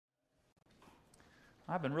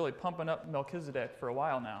I've been really pumping up Melchizedek for a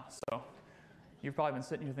while now, so you've probably been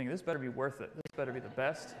sitting here thinking, this better be worth it. This better be the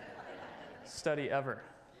best study ever.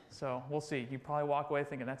 So we'll see. You probably walk away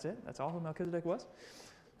thinking, that's it? That's all who Melchizedek was?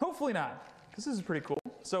 Hopefully not, because this is pretty cool.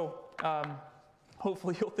 So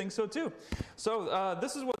hopefully you'll think so too. So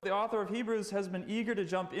this is what the author of Hebrews has been eager to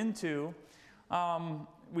jump into.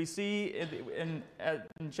 We see in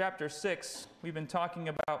chapter 6, we've been talking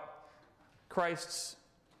about God's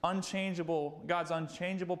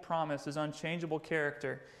unchangeable promise, His unchangeable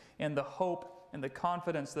character, and the hope and the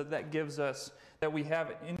confidence that gives us, that we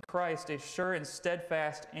have in Christ a sure and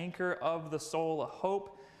steadfast anchor of the soul, a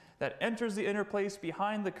hope that enters the inner place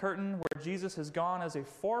behind the curtain where Jesus has gone as a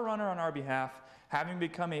forerunner on our behalf, having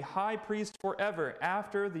become a high priest forever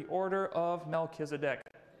after the order of Melchizedek.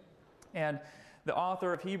 And the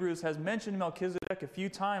author of Hebrews has mentioned Melchizedek a few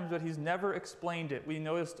times, but he's never explained it. We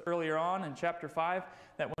noticed earlier on in chapter 5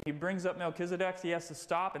 that when he brings up Melchizedek, he has to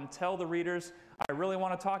stop and tell the readers, I really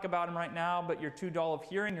want to talk about him right now, but you're too dull of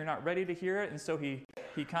hearing, you're not ready to hear it. And so he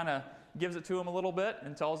kind of gives it to them a little bit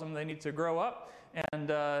and tells them they need to grow up. And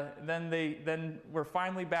then we're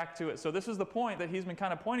finally back to it. So this is the point that he's been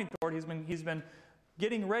kind of pointing toward. He's been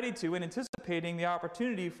getting ready to and anticipating the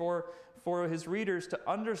opportunity for his readers to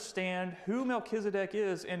understand who Melchizedek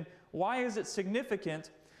is and why is it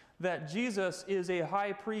significant that Jesus is a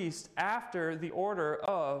high priest after the order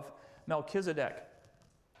of Melchizedek.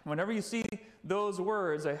 Whenever you see those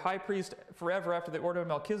words, a high priest forever after the order of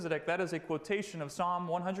Melchizedek, that is a quotation of Psalm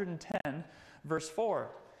 110, verse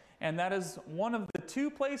 4. And that is one of the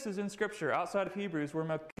two places in Scripture outside of Hebrews where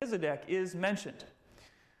Melchizedek is mentioned.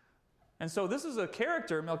 And so this is a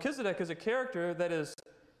character, Melchizedek is a character that is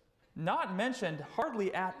not mentioned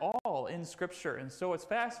hardly at all in Scripture. And so it's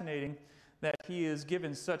fascinating that he is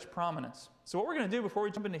given such prominence. So what we're going to do before we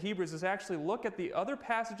jump into Hebrews is actually look at the other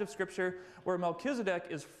passage of Scripture where Melchizedek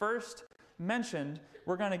is first mentioned.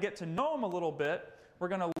 We're going to get to know him a little bit. We're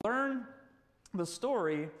going to learn the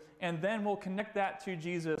story, and then we'll connect that to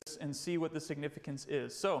Jesus and see what the significance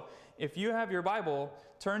is. So if you have your Bible,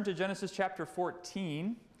 turn to Genesis chapter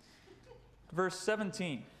 14, verse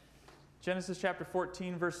 17. Genesis chapter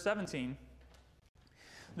 14, verse 17.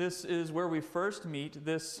 This is where we first meet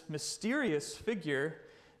this mysterious figure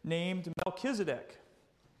named Melchizedek.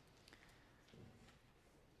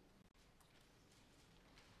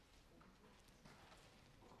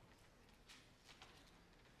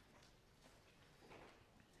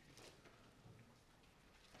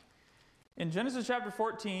 In Genesis chapter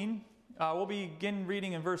 14, we'll begin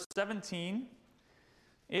reading in verse 17.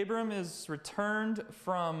 Abram is returned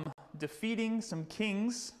from defeating some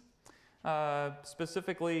kings,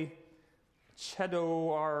 specifically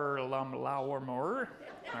Chedorlaomer. All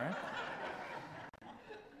right.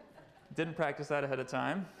 Didn't practice that ahead of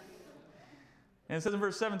time. And it says in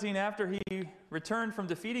verse 17, after he returned from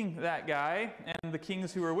defeating that guy and the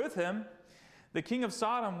kings who were with him, the king of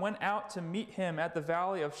Sodom went out to meet him at the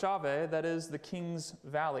valley of Shaveh, that is the king's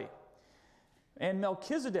valley. And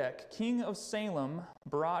Melchizedek, king of Salem,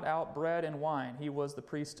 brought out bread and wine. He was the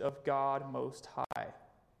priest of God Most High.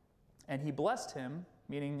 And he blessed him,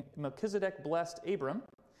 meaning Melchizedek blessed Abram,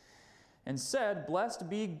 and said, Blessed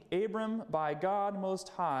be Abram by God Most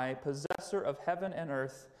High, possessor of heaven and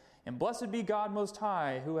earth, and blessed be God Most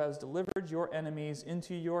High, who has delivered your enemies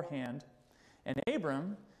into your hand. And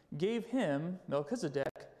Abram gave him,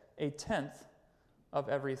 Melchizedek, a tenth of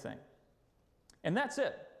everything. And that's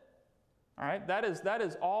it. All right, that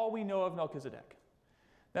is all we know of Melchizedek.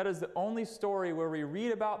 That is the only story where we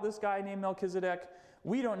read about this guy named Melchizedek.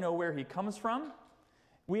 We don't know where he comes from.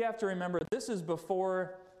 We have to remember this is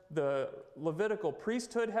before the Levitical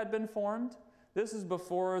priesthood had been formed. This is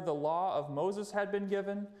before the law of Moses had been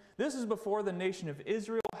given. This is before the nation of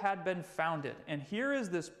Israel had been founded. And here is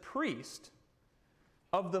this priest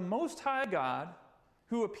of the Most High God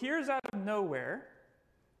who appears out of nowhere,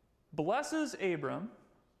 blesses Abram,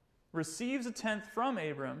 receives a tenth from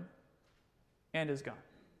Abram, and is gone.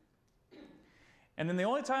 And then the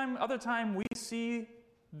other time we see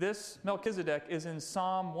this Melchizedek is in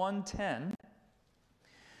Psalm 110,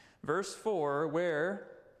 verse 4,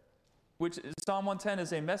 which Psalm 110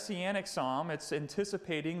 is a messianic psalm. It's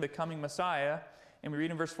anticipating the coming Messiah. And we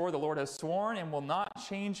read in verse 4, the Lord has sworn and will not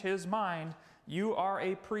change his mind. You are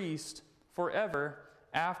a priest forever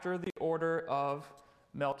after the order of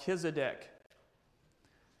Melchizedek.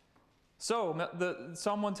 So,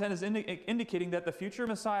 Psalm 110 is indicating that the future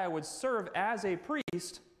Messiah would serve as a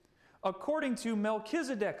priest according to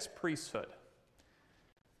Melchizedek's priesthood.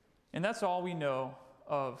 And that's all we know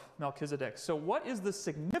of Melchizedek. So what is the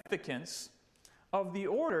significance of the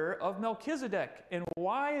order of Melchizedek. And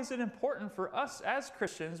why is it important for us as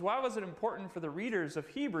Christians? Why was it important for the readers of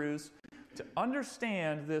Hebrews to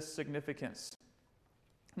understand this significance?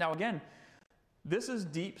 Now again, this is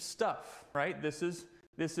deep stuff, right? This is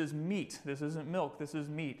meat. This isn't milk. This is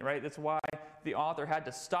meat, right? That's why the author had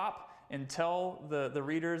to stop and tell the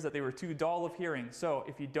readers that they were too dull of hearing. So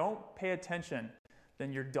if you don't pay attention,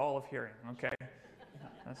 then you're dull of hearing, okay?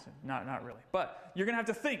 That's not really. But you're going to have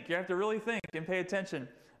to think. You have to really think and pay attention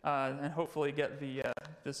and hopefully get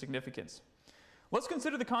the significance. Let's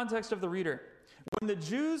consider the context of the reader. When the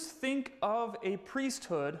Jews think of a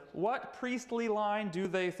priesthood, what priestly line do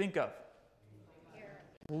they think of?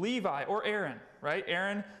 Levi or Aaron, right?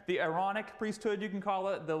 Aaron, the Aaronic priesthood, you can call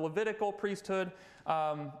it, the Levitical priesthood.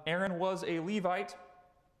 Aaron was a Levite.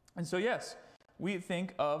 And so, yes, we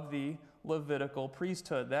think of the Levitical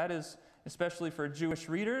priesthood. That is, especially for Jewish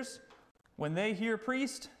readers, when they hear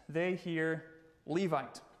priest, they hear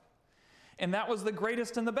Levite. And that was the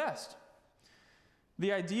greatest and the best.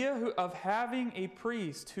 The idea of having a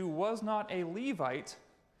priest who was not a Levite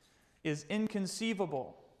is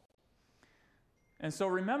inconceivable. And so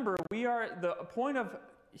remember, the point of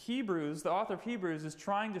Hebrews, the author of Hebrews, is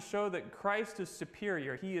trying to show that Christ is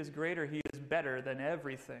superior. He is greater. He is better than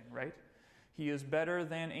everything, right? He is better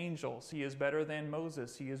than angels. He is better than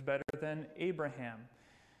Moses. He is better than Abraham.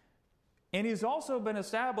 And he's also been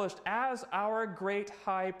established as our great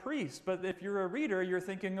high priest. But if you're a reader, you're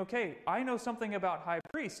thinking, okay, I know something about high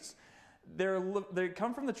priests. They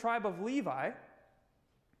come from the tribe of Levi.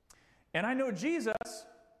 And I know Jesus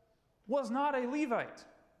was not a Levite.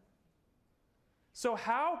 So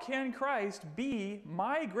how can Christ be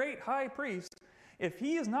my great high priest if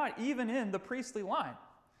he is not even in the priestly line,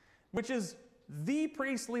 which is the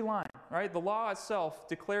priestly line, right? The law itself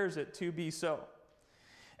declares it to be so.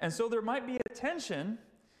 And so there might be a tension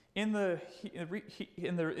in the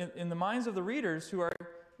minds of the readers who are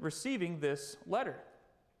receiving this letter.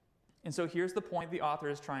 And so here's the point the author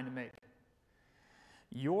is trying to make.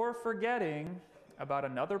 You're forgetting about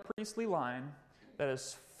another priestly line that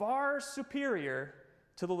is far superior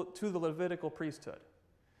to the Levitical priesthood.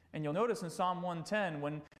 And you'll notice in Psalm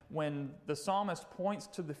 110, when the psalmist points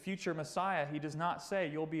to the future Messiah, he does not say,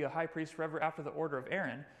 you'll be a high priest forever after the order of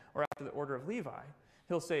Aaron or after the order of Levi.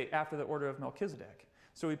 He'll say, after the order of Melchizedek.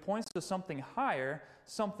 So he points to something higher,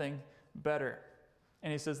 something better.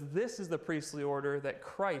 And he says, this is the priestly order that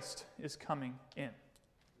Christ is coming in.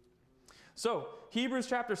 So, Hebrews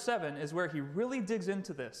chapter 7 is where he really digs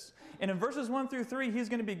into this. And in verses 1 through 3, he's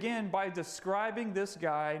going to begin by describing this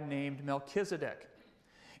guy named Melchizedek.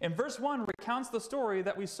 And verse 1 recounts the story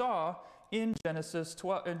that we saw in Genesis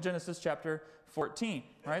chapter 14.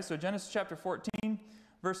 Right? So Genesis chapter 14,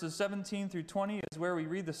 verses 17 through 20 is where we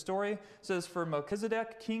read the story. It says, for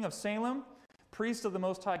Melchizedek, king of Salem, priest of the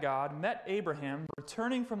Most High God, met Abraham,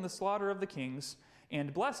 returning from the slaughter of the kings,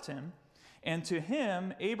 and blessed him. And to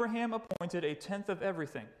him Abraham appointed a tenth of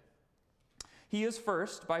everything. He is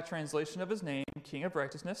first, by translation of his name, King of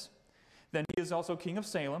Righteousness. Then he is also King of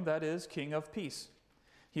Salem, that is, King of Peace.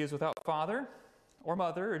 He is without father or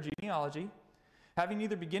mother or genealogy, having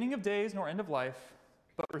neither beginning of days nor end of life,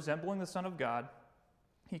 but resembling the Son of God.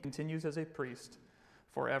 He continues as a priest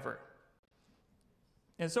forever.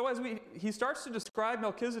 And so as he starts to describe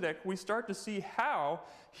Melchizedek, we start to see how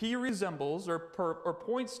he resembles or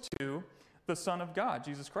points to the Son of God,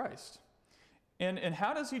 Jesus Christ. And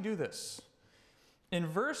how does he do this? In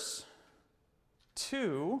verse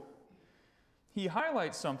 2, he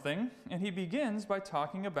highlights something, and he begins by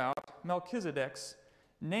talking about Melchizedek's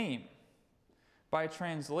name. By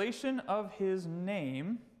translation of his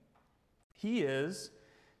name, he is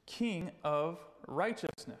King of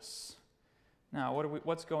Righteousness. Now,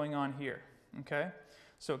 what's going on here? Okay?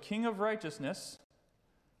 So, King of Righteousness,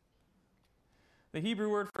 the Hebrew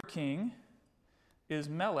word for king is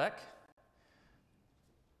melech.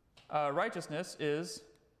 Righteousness is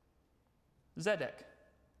zedek.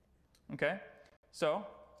 Okay? So,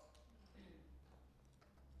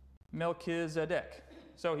 Melchizedek.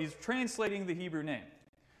 So he's translating the Hebrew name,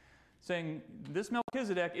 saying this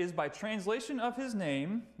Melchizedek is, by translation of his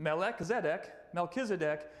name, Melchizedek,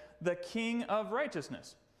 the King of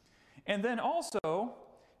Righteousness. And then also,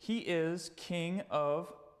 he is King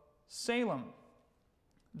of Salem.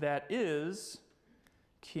 That is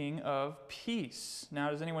King of Peace.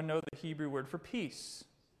 Now, does anyone know the Hebrew word for peace?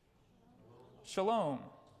 Shalom.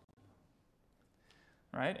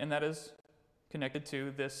 Right? And that is connected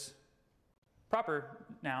to this proper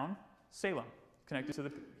noun, Salem, connected to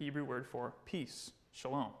the Hebrew word for peace,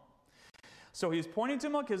 shalom. So he's pointing to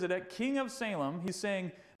Melchizedek, King of Salem. He's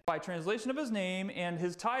saying by translation of his name and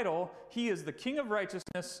his title, he is the King of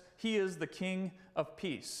righteousness. He is the King of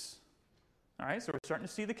peace. All right, so we're starting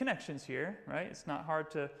to see the connections here, right? It's not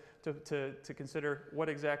hard to consider what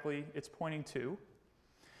exactly it's pointing to.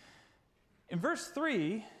 In verse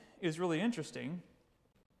 3 is really interesting.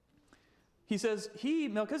 He says, he,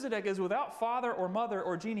 Melchizedek, is without father or mother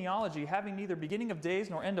or genealogy, having neither beginning of days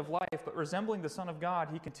nor end of life, but resembling the Son of God,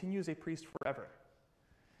 he continues a priest forever.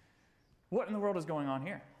 What in the world is going on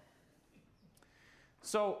here?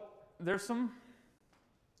 So there's some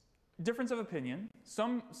difference of opinion.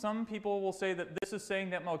 Some people will say that this is saying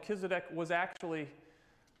that Melchizedek was actually,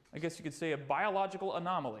 I guess you could say, a biological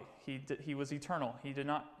anomaly. He was eternal.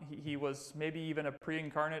 He was maybe even a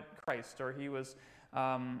pre-incarnate Christ, or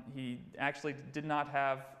he actually did not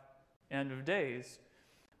have end of days.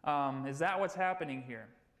 Is that what's happening here?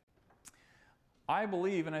 I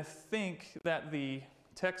believe, and I think that the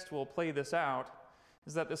text will play this out,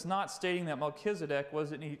 is that it's not stating that Melchizedek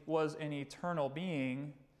was an eternal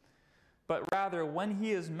being, but rather when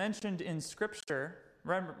he is mentioned in Scripture,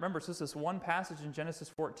 remember, this is one passage in Genesis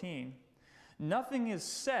 14, nothing is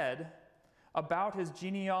said about his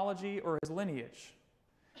genealogy or his lineage.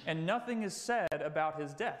 And nothing is said about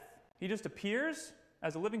his death. He just appears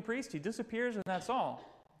as a living priest, he disappears, and that's all.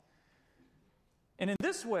 And in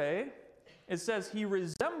this way, it says he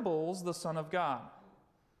resembles the Son of God.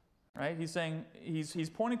 Right? He's saying, he's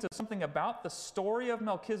pointing to something about the story of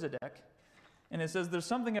Melchizedek, and it says there's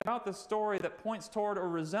something about the story that points toward or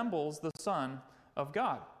resembles the Son of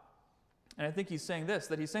God. And I think he's saying this,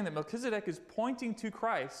 that he's saying that Melchizedek is pointing to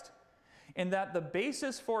Christ, and that the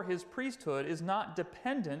basis for his priesthood is not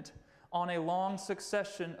dependent on a long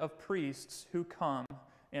succession of priests who come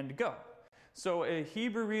and go. So a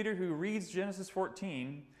Hebrew reader who reads Genesis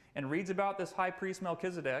 14 and reads about this high priest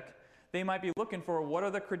Melchizedek, they might be looking for, what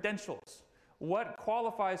are the credentials? What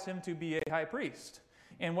qualifies him to be a high priest?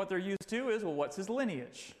 And what they're used to is, well, what's his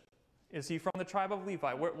lineage? Is he from the tribe of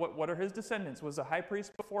Levi? What are his descendants? Was a high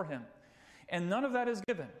priest before him? And none of that is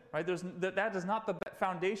given, right? That is not the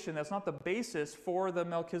foundation. That's not the basis for the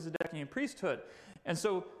Melchizedekian priesthood. And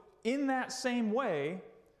so in that same way,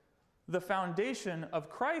 the foundation of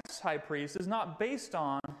Christ's high priest is not based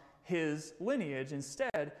on his lineage.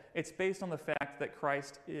 Instead, it's based on the fact that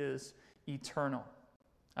Christ is eternal.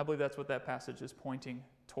 I believe that's what that passage is pointing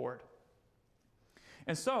toward.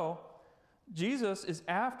 And so, Jesus is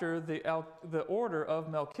after the order of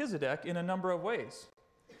Melchizedek in a number of ways.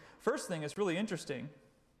 First thing is really interesting.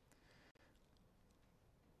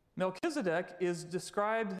 Melchizedek is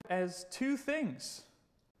described as two things: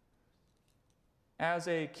 as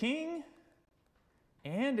a king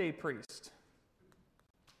and a priest.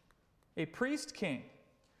 A priest king.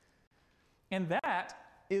 And that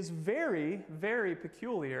is very, very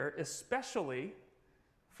peculiar, especially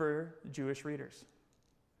for Jewish readers.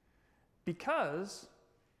 Because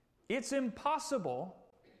it's impossible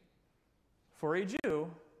for a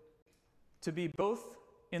Jew to be both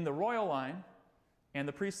in the royal line and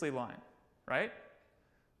the priestly line, right?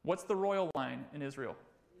 What's the royal line in Israel?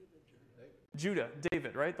 Judah,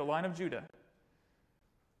 David, right? The line of Judah.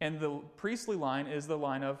 And the priestly line is the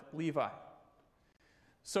line of Levi.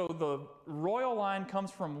 So the royal line comes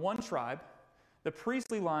from one tribe, the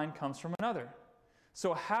priestly line comes from another.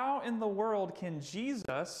 So how in the world can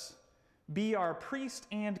Jesus be our priest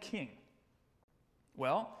and king?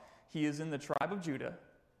 Well, he is in the tribe of Judah,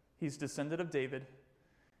 he's descended of David,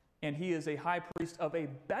 and he is a high priest of a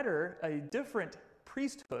different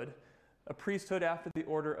priesthood, a priesthood after the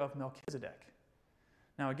order of Melchizedek.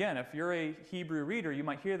 Now again, if you're a Hebrew reader, you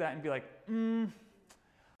might hear that and be like,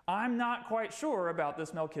 I'm not quite sure about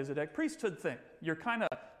this Melchizedek priesthood thing. You're kind of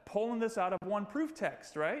pulling this out of one proof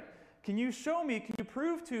text, right? Can you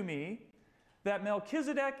prove to me that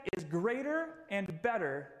Melchizedek is greater and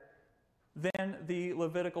better than the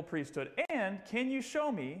Levitical priesthood? And can you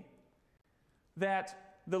show me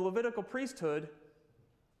that the Levitical priesthood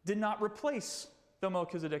did not replace the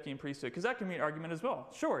Melchizedekian priesthood? Because that can be an argument as well.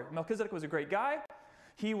 Sure, Melchizedek was a great guy.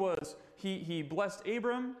 He blessed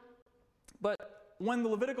Abram, but when the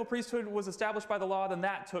Levitical priesthood was established by the law, then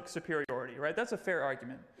that took superiority, right? That's a fair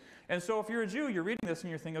argument. And so if you're a Jew, you're reading this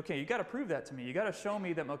and you're thinking, okay, you got to prove that to me. You got to show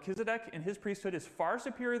me that Melchizedek and his priesthood is far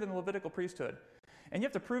superior than the Levitical priesthood. And you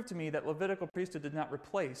have to prove to me that Levitical priesthood did not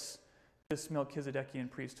replace this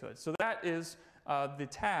Melchizedekian priesthood. So that is the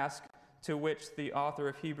task to which the author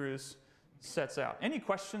of Hebrews sets out. Any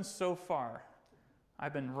questions so far?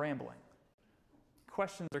 I've been rambling.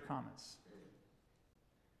 Questions or comments?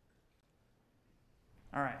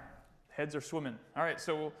 All right, heads are swimming. All right,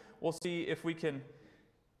 so we'll see if we can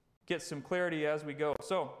get some clarity as we go.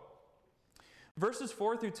 So, Verses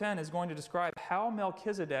 4 through 10 is going to describe how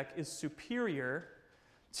Melchizedek is superior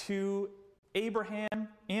to Abraham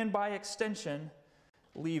and, by extension,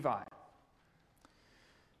 Levi.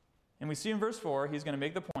 And we see in verse 4, he's going to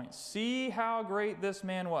make the point. See how great this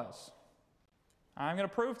man was. I'm going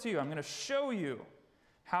to prove to you, I'm going to show you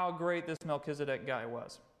how great this Melchizedek guy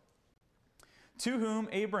was. To whom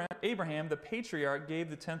Abraham, the patriarch, gave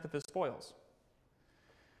the tenth of his spoils.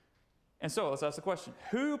 And so, let's ask the question.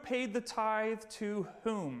 Who paid the tithe to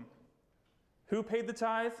whom? Who paid the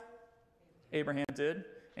tithe? Abraham did.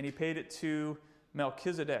 And he paid it to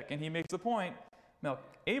Melchizedek. And he makes the point,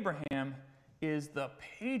 Abraham is the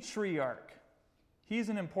patriarch. He's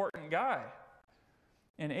an important guy.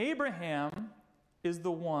 And Abraham is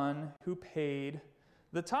the one who paid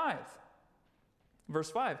the tithe.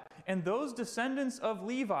 Verse 5, and those descendants of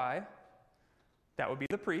Levi, that would be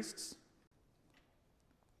the priests,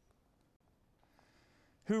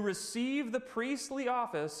 who receive the priestly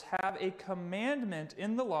office have a commandment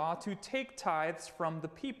in the law to take tithes from the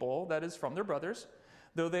people, that is, from their brothers,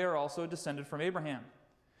 though they are also descended from Abraham.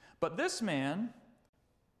 But this man,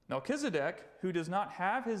 Melchizedek, who does not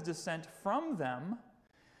have his descent from them,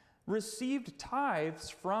 received tithes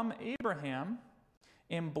from Abraham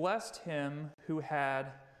and blessed him who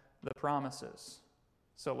had the promises.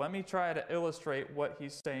 So let me try to illustrate what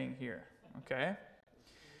he's saying here, okay?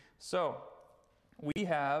 So, we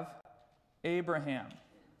have Abraham.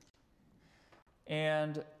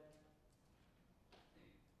 And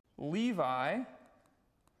Levi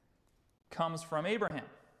comes from Abraham.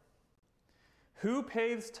 Who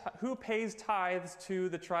pays tithes to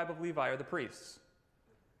the tribe of Levi, or the priests?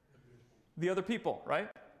 The other people, right?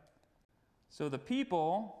 So the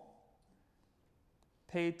people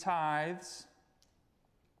pay tithes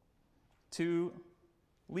to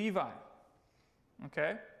Levi.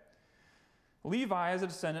 Okay? Levi is a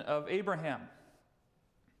descendant of Abraham.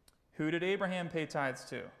 Who did Abraham pay tithes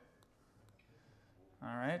to?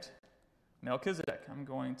 All right. Melchizedek. I'm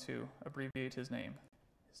going to abbreviate his name.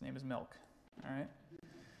 His name is Melch. All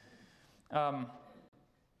right.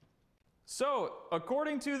 So,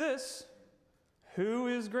 according to this, who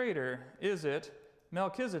is greater? Is it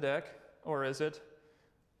Melchizedek or is it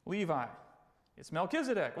Levi? It's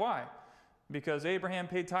Melchizedek. Why? Because Abraham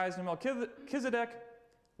paid tithes to Melchizedek.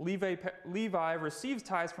 Levi receives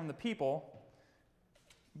tithes from the people,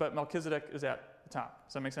 but Melchizedek is at the top.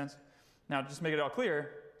 Does that make sense? Now, just to make it all clear,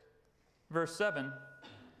 verse 7,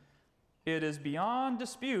 it is beyond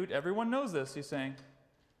dispute, everyone knows this, he's saying,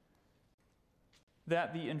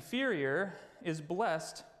 that the inferior is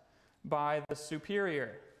blessed by the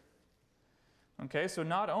superior. Okay, so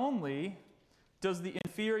not only does the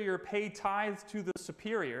inferior pay tithes to the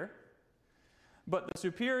superior, but the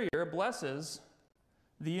superior blesses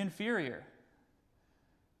the inferior.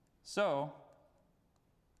 So,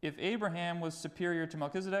 if Abraham was superior to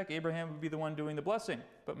Melchizedek, Abraham would be the one doing the blessing.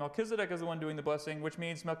 But Melchizedek is the one doing the blessing, which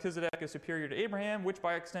means Melchizedek is superior to Abraham, which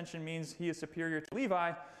by extension means he is superior to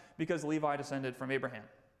Levi, because Levi descended from Abraham.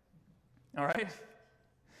 All right?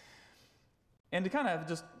 And to kind of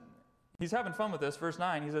just, he's having fun with this, verse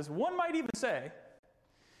 9, he says, one might even say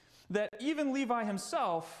that even Levi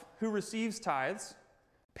himself, who receives tithes,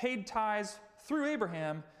 paid tithes through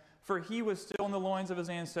Abraham, for he was still in the loins of his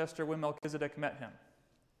ancestor when Melchizedek met him.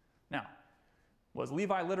 Now, was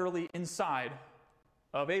Levi literally inside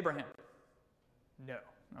of Abraham? No.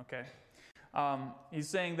 Okay. He's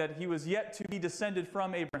saying that he was yet to be descended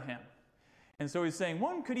from Abraham. And so he's saying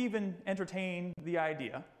one could even entertain the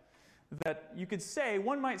idea that you could say,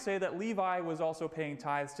 one might say that Levi was also paying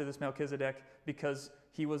tithes to this Melchizedek because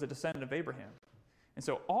he was a descendant of Abraham. And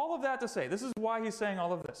so all of that to say, this is why he's saying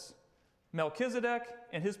all of this. Melchizedek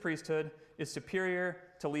and his priesthood is superior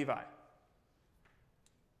to Levi.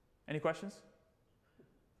 Any questions?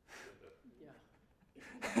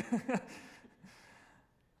 Yeah.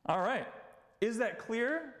 All right. Is that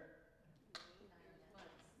clear?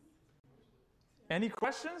 Any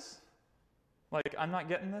questions? Like, I'm not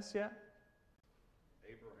getting this yet?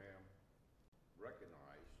 Abraham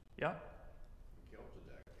recognized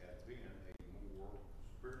Melchizedek as being a more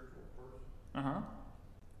spiritual person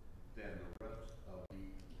than the rest of the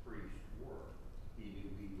priests were. He knew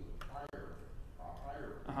he was a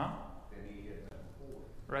higher priest than he had been before.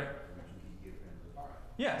 Right. And he gave him the tithe.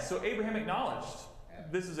 Yeah, so Abraham acknowledged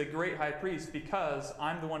this is a great high priest because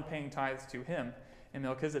I'm the one paying tithes to him, and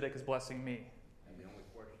Melchizedek is blessing me. And the only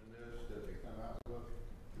question is, does it come out with,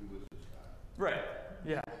 who is this guy? Right.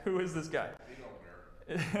 Yeah, who is this guy? We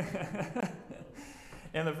don't know.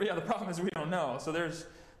 And the problem is we don't know. So there's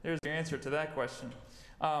your answer to that question.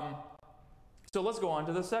 So let's go on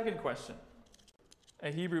to the second question.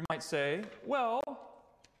 a Hebrew might say, well,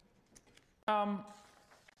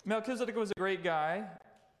 Melchizedek was a great guy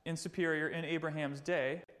and superior in Abraham's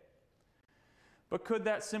day, but could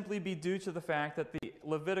that simply be due to the fact that the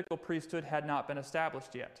Levitical priesthood had not been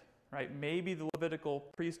established yet? Right? Maybe the Levitical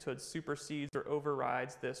priesthood supersedes or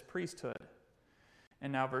overrides this priesthood.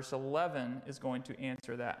 And now verse 11 is going to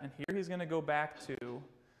answer that. And here he's going to go back to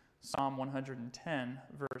Psalm 110,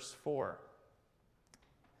 verse 4.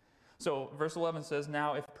 So verse 11 says,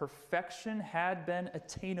 "Now if perfection had been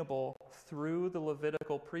attainable through the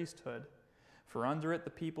Levitical priesthood, for under it the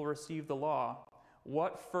people received the law,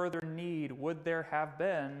 what further need would there have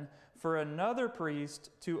been for another priest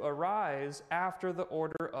to arise after the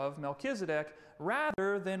order of Melchizedek,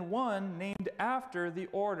 rather than one named after the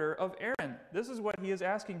order of Aaron?" This is what he is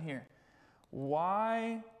asking here.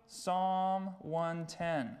 Why Psalm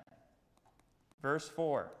 110, verse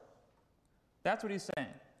 4? That's what he's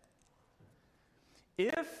saying.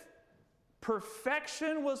 If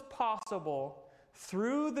perfection was possible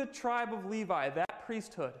through the tribe of Levi, that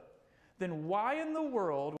priesthood, then why in the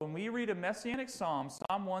world, when we read a messianic psalm,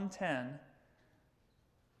 Psalm 110,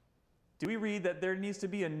 do we read that there needs to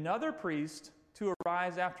be another priest to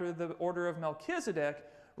arise after the order of Melchizedek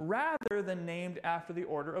rather than named after the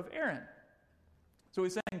order of Aaron? So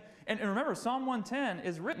he's saying, and remember, Psalm 110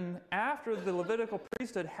 is written after the Levitical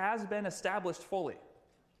priesthood has been established fully.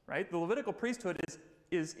 Right? The Levitical priesthood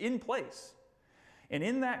is in place. And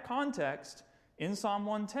in that context, in Psalm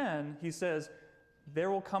 110, he says,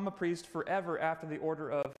 there will come a priest forever after the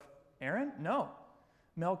order of Aaron? No,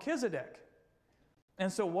 Melchizedek.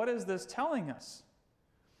 And so what is this telling us?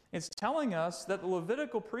 It's telling us that the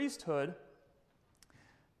Levitical priesthood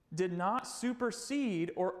did not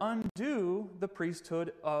supersede or undo the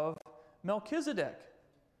priesthood of Melchizedek.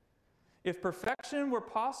 If perfection were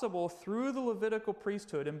possible through the Levitical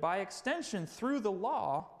priesthood, and by extension through the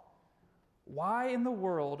law, why in the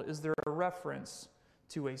world is there a reference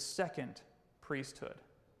to a second priesthood?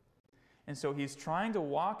 And so he's trying to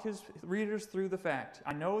walk his readers through the fact.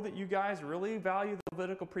 I know that you guys really value the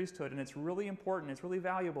Levitical priesthood, and it's really important, it's really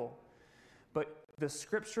valuable. But the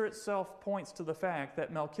scripture itself points to the fact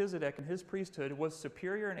that Melchizedek and his priesthood was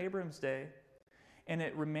superior in Abraham's day, and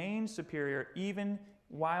it remained superior even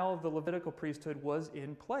while the Levitical priesthood was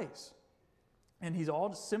in place. And he's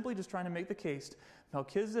all simply just trying to make the case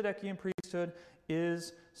Melchizedekian priesthood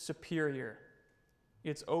is superior.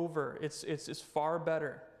 It's over. It's far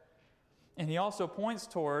better. And he also points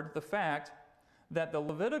toward the fact that the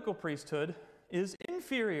Levitical priesthood is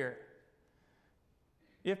inferior.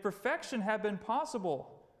 If perfection had been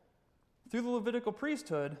possible through the Levitical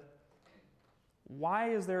priesthood, why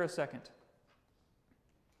is there a second?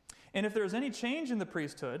 And if there's any change in the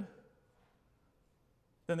priesthood,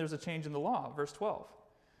 then there's a change in the law, verse 12.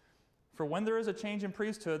 For when there is a change in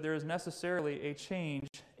priesthood, there is necessarily a change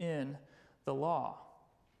in the law.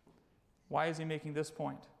 Why is he making this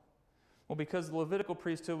point? Well, because the Levitical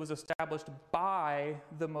priesthood was established by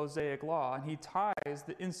the Mosaic law, and he ties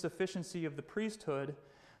the insufficiency of the priesthood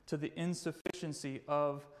to the insufficiency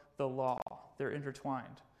of the law. They're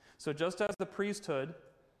intertwined. So just as the priesthood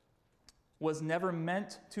was never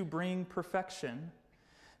meant to bring perfection,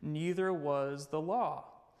 neither was the law.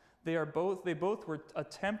 They both were a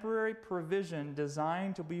temporary provision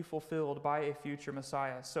designed to be fulfilled by a future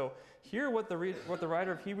Messiah. So here what the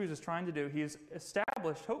writer of Hebrews is trying to do, he's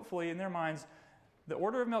established, hopefully in their minds, the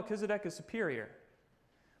order of Melchizedek is superior.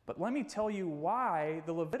 But let me tell you why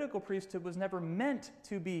the Levitical priesthood was never meant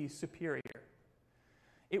to be superior.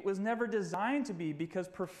 It was never designed to be, because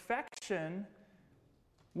perfection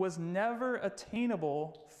was never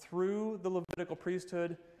attainable through the Levitical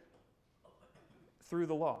priesthood, through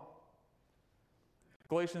the law.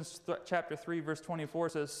 Galatians chapter 3, verse 24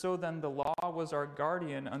 says, "So then the law was our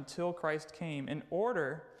guardian until Christ came, in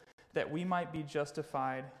order that we might be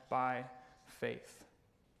justified by faith."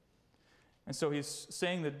 And so he's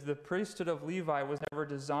saying that the priesthood of Levi was never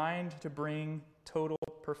designed to bring total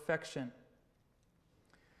perfection.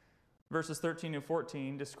 Verses 13 and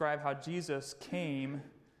 14 describe how Jesus came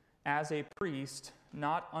as a priest,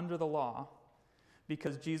 not under the law,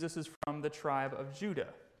 because Jesus is from the tribe of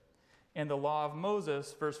Judah. And the law of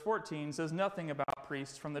Moses, verse 14, says nothing about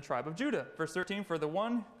priests from the tribe of Judah. Verse 13, "For the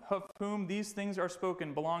one of whom these things are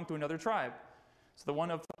spoken belonged to another tribe." So the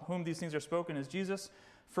one of whom these things are spoken is Jesus,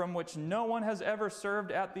 from which no one has ever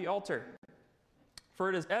served at the altar. For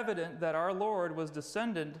it is evident that our Lord was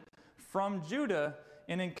descended from Judah,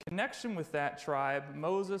 and in connection with that tribe,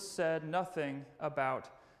 Moses said nothing about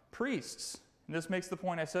priests. And this makes the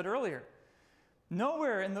point I said earlier.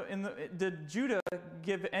 Nowhere did Judah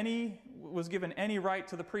was given any right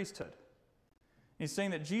to the priesthood. He's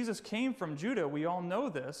saying that Jesus came from Judah. We all know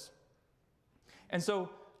this. And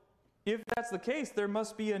so, if that's the case, there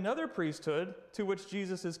must be another priesthood to which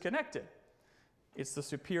Jesus is connected. It's the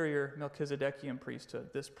superior Melchizedekian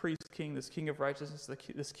priesthood, this priest king, this king of righteousness,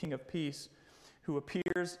 this king of peace, who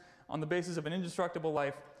appears on the basis of an indestructible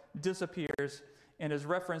life, disappears, and is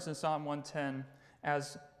referenced in Psalm 110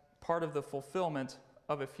 as part of the fulfillment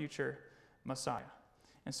of a future Messiah.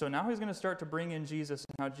 And so now he's going to start to bring in Jesus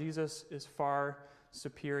and how Jesus is far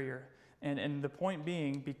superior. And the point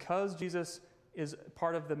being, because Jesus is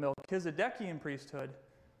part of the Melchizedekian priesthood,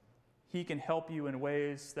 he can help you in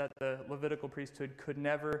ways that the Levitical priesthood could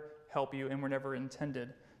never help you and were never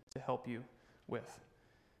intended to help you with.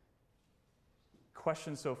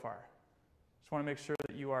 Questions so far? Just want to make sure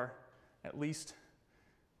that you are at least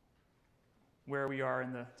where we are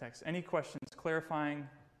in the text. Any questions, clarifying,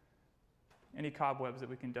 any cobwebs that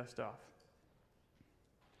we can dust off?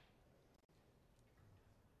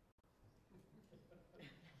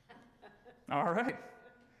 All right.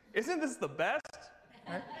 Isn't this the best?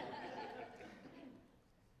 Right?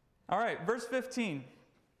 All right, verse 15.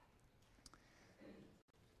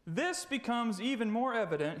 This becomes even more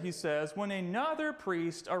evident, he says, when another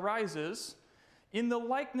priest arises in the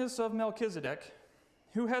likeness of Melchizedek,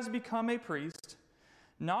 who has become a priest,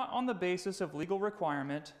 not on the basis of legal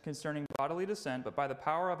requirement concerning bodily descent, but by the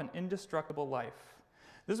power of an indestructible life.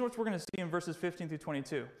 This is what we're going to see in verses 15 through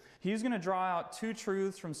 22. He's going to draw out two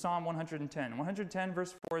truths from Psalm 110. 110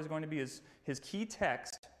 verse 4 is going to be his key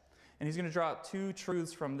text, and he's going to draw out two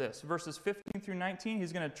truths from this. Verses 15 through 19,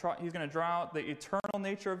 he's going to draw out the eternal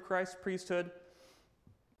nature of Christ's priesthood,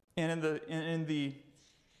 and in the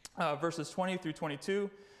verses 20 through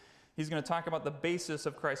 22, he's going to talk about the basis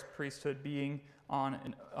of Christ's priesthood being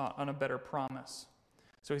on a better promise.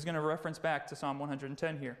 So he's going to reference back to Psalm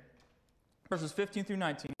 110 here. Verses 15 through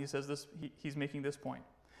 19, he says this. He's making this point.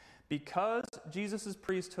 Because Jesus'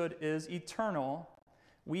 priesthood is eternal,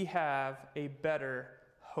 we have a better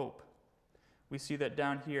hope. We see that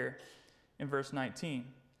down here in verse 19.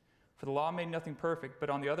 For the law made nothing perfect, but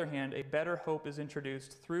on the other hand, a better hope is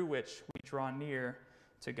introduced through which we draw near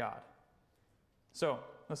to God. So,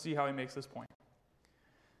 let's see how he makes this point.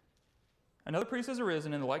 Another priest has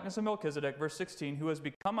arisen in the likeness of Melchizedek, verse 16, who has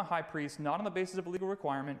become a high priest not on the basis of a legal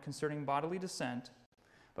requirement concerning bodily descent,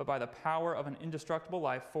 but by the power of an indestructible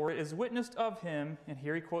life. For it is witnessed of him, and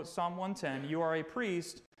here he quotes Psalm 110, you are a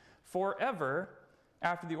priest forever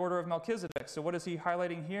after the order of Melchizedek. So what is he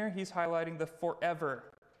highlighting here? He's highlighting the forever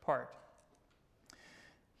part.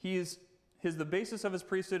 The basis of his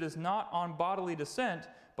priesthood is not on bodily descent,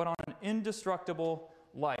 but on an indestructible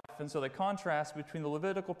life. And so the contrast between the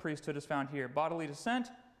Levitical priesthood is found here. Bodily descent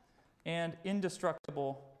and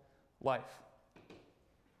indestructible life.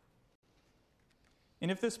 And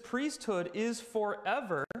if this priesthood is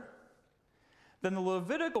forever, then the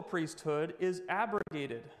Levitical priesthood is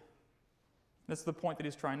abrogated. That's the point that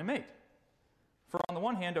he's trying to make. For on the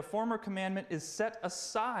one hand, a former commandment is set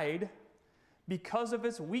aside because of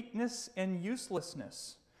its weakness and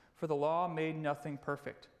uselessness, for the law made nothing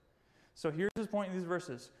perfect. So here's his point in these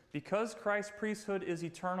verses. Because Christ's priesthood is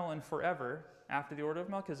eternal and forever, after the order of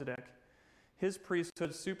Melchizedek, his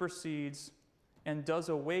priesthood supersedes and does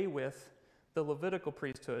away with the Levitical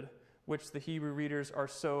priesthood, which the Hebrew readers are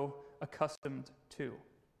so accustomed to.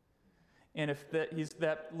 And if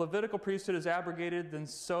that Levitical priesthood is abrogated, then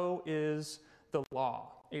so is the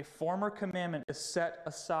law. A former commandment is set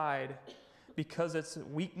aside because of its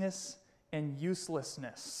weakness and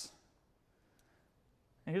uselessness.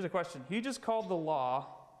 And here's a question. He just called the law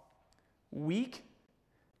weak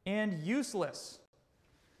and useless.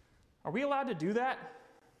 Are we allowed to do that?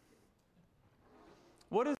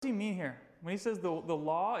 What does he mean here when he says the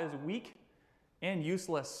law is weak and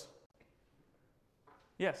useless?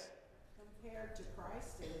 Yes? Compared to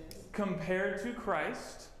Christ, it is. Compared to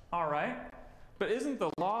Christ, all right. But isn't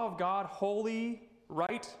the law of God holy,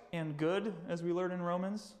 right, and good, as we learned in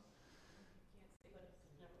Romans?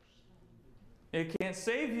 It can't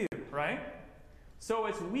save you, right? So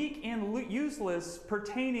it's weak and useless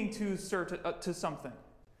pertaining to something.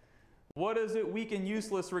 What is it weak and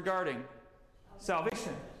useless regarding?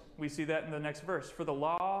 Salvation. We see that in the next verse. For the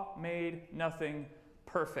law made nothing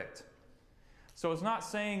perfect. So it's not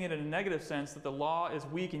saying it in a negative sense that the law is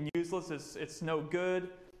weak and useless, it's no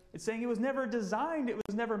good. It's saying it was never designed, it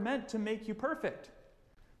was never meant to make you perfect.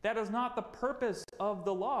 That is not the purpose of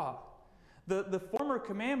the law. The former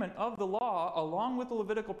commandment of the law, along with the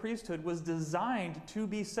Levitical priesthood, was designed to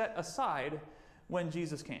be set aside when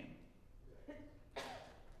Jesus came.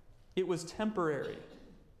 It was temporary.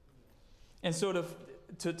 And so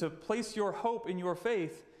to place your hope in your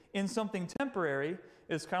faith in something temporary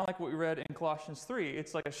is kind of like what we read in Colossians 3.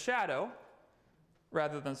 It's like a shadow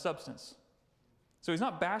rather than substance. So he's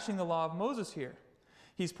not bashing the law of Moses here.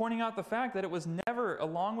 He's pointing out the fact that it was never,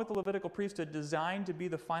 along with the Levitical priesthood, designed to be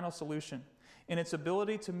the final solution in its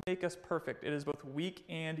ability to make us perfect. It is both weak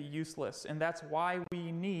and useless, and that's why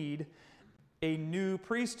we need a new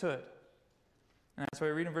priesthood. And that's why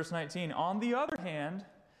we read in verse 19, on the other hand,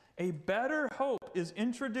 a better hope is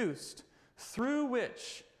introduced through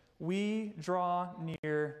which we draw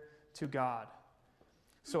near to God.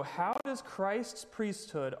 So how does Christ's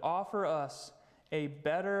priesthood offer us a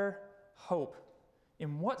better hope?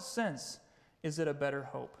 In what sense is it a better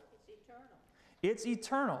hope? It's eternal. It's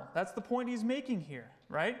eternal. That's the point he's making here,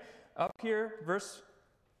 right? Up here,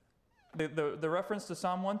 the reference to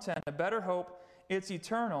Psalm 110, a better hope, it's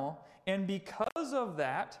eternal. And because of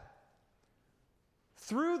that,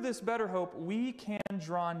 through this better hope, we can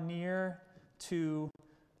draw near to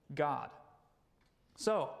God.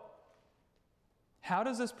 So, how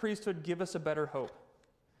does this priesthood give us a better hope?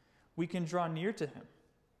 We can draw near to him.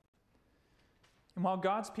 And while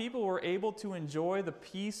God's people were able to enjoy the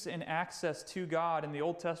peace and access to God in the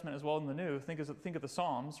Old Testament as well as in the New, think of the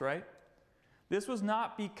Psalms, right? This was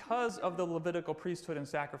not because of the Levitical priesthood and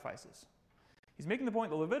sacrifices. He's making the point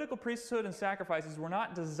the Levitical priesthood and sacrifices were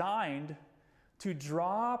not designed to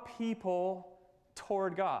draw people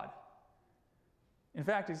toward God. In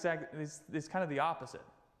fact, it's kind of the opposite.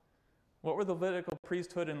 What were the Levitical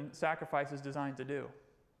priesthood and sacrifices designed to do?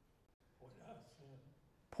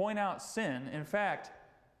 Point out sin. In fact,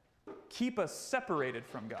 keep us separated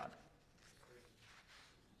from God.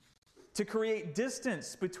 To create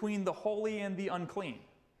distance between the holy and the unclean.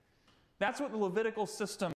 That's what the Levitical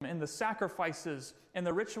system and the sacrifices and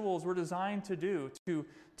the rituals were designed to do,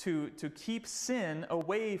 to keep sin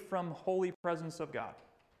away from the holy presence of God.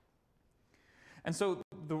 And so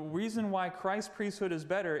the reason why Christ's priesthood is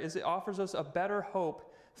better is it offers us a better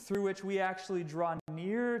hope through which we actually draw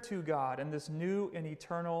near to God in this new and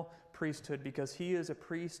eternal priesthood, because he is a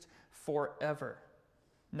priest forever,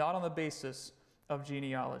 not on the basis of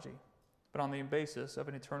genealogy, but on the basis of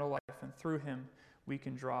an eternal life, and through him we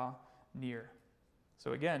can draw near.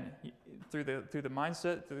 So again, through the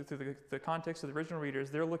mindset, through the context of the original readers,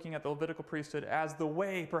 they're looking at the Levitical priesthood as the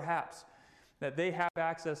way, perhaps, that they have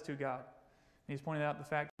access to God. And he's pointing out the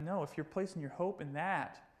fact, no, if you're placing your hope in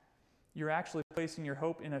that, you're actually placing your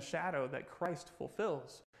hope in a shadow that Christ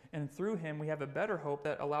fulfills. And through him, we have a better hope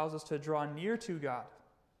that allows us to draw near to God.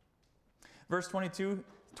 Verse 20 through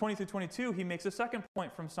 22, he makes a second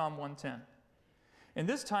point from Psalm 110. And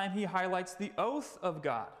this time, he highlights the oath of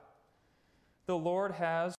God. The Lord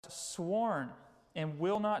has sworn and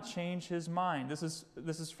will not change his mind. This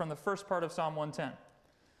is from the first part of Psalm 110.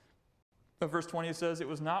 But verse 20 says, it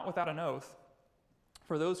was not without an oath,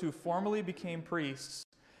 for those who formerly became priests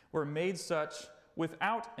were made such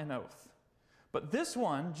without an oath. But this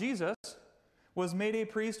one, Jesus, was made a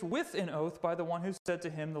priest with an oath by the one who said to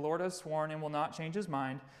him, the Lord has sworn and will not change his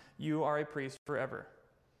mind. You are a priest forever.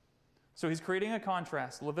 So he's creating a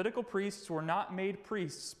contrast. Levitical priests were not made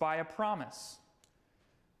priests by a promise.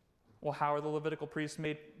 Well, how are the Levitical priests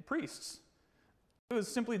made priests? It was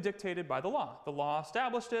simply dictated by the law. The law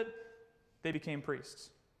established it. They became priests.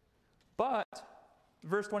 But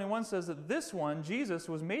verse 21 says that this one, Jesus,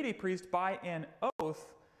 was made a priest by an oath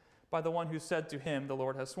by the one who said to him, the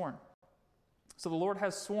Lord has sworn. So the Lord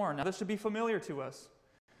has sworn. Now this should be familiar to us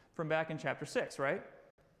from back in chapter 6, right?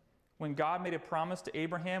 When God made a promise to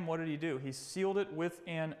Abraham, what did he do? He sealed it with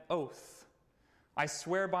an oath. I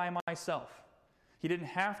swear by myself. He didn't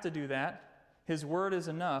have to do that. His word is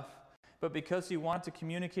enough. But because he wanted to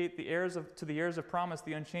communicate to the heirs of promise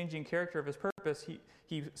the unchanging character of his purpose,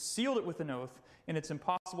 he sealed it with an oath, and it's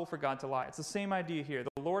impossible for God to lie. It's the same idea here.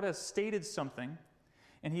 The Lord has stated something,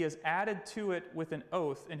 and he has added to it with an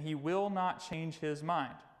oath, and he will not change his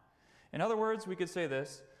mind. In other words, we could say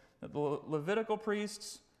this, that the Levitical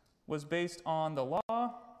priests was based on the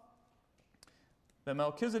law, the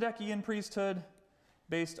Melchizedekian priesthood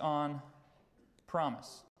based on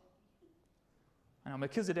promise. I know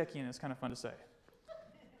Melchizedekian is kind of fun to say.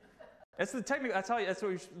 That's the technical. That's how. That's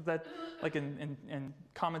what like in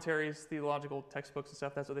commentaries, theological textbooks and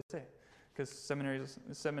stuff. That's what they say, because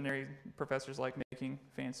seminary professors like making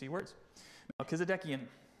fancy words. Melchizedekian.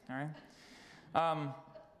 All right.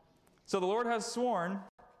 So the Lord has sworn,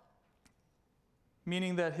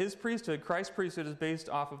 meaning that his priesthood, Christ's priesthood, is based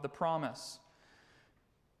off of the promise.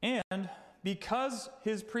 And because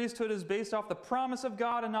his priesthood is based off the promise of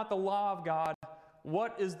God and not the law of God,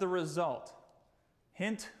 what is the result?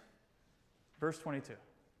 Hint, verse 22.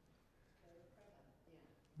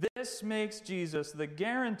 This makes Jesus the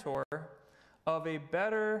guarantor of a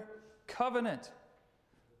better covenant.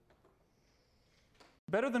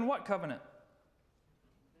 Better than what covenant?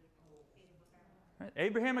 Right?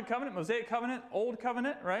 Abrahamic covenant, Mosaic covenant, Old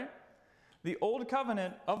covenant, right? The Old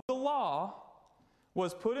covenant of the law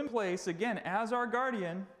was put in place, again, as our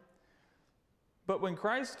guardian. But when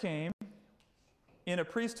Christ came, in a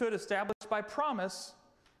priesthood established by promise,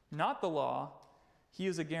 not the law, he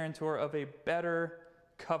is a guarantor of a better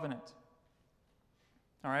covenant.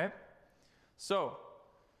 All right? So,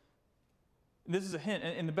 this is a hint,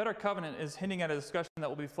 and the better covenant is hinting at a discussion that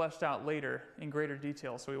will be fleshed out later in greater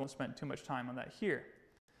detail, so we won't spend too much time on that here.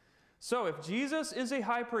 So, if Jesus is a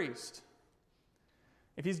high priest,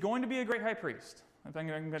 if he's going to be a great high priest, I'm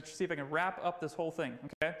going to see if I can wrap up this whole thing,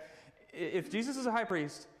 okay? If Jesus is a high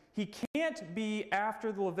priest, he can't be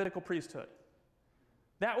after the Levitical priesthood.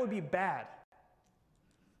 That would be bad.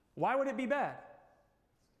 Why would it be bad?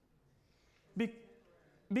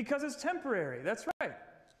 Because it's temporary. That's right.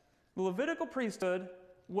 The Levitical priesthood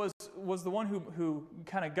was the one who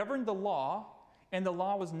kind of governed the law, and the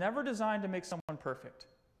law was never designed to make someone perfect.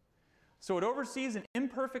 So it oversees an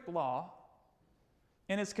imperfect law,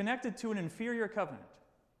 and it's connected to an inferior covenant,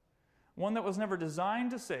 one that was never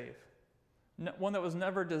designed to save, one that was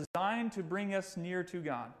never designed to bring us near to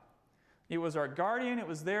God. It was our guardian. It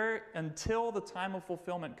was there until the time of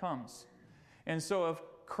fulfillment comes. And so if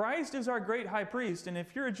Christ is our great high priest, and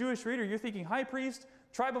if you're a Jewish reader, you're thinking high priest,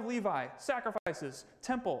 tribe of Levi, sacrifices,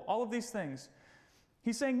 temple, all of these things.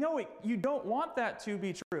 He's saying, no, you don't want that to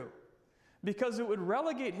be true, because it would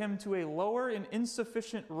relegate him to a lower and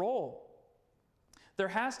insufficient role. There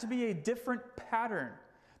has to be a different pattern.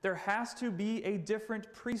 There has to be a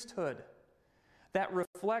different priesthood that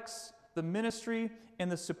reflects the ministry and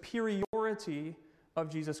the superiority of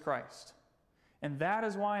Jesus Christ. And that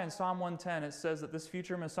is why in Psalm 110 it says that this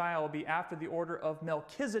future Messiah will be after the order of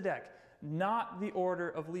Melchizedek, not the order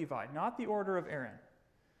of Levi, not the order of Aaron.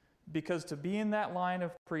 Because to be in that line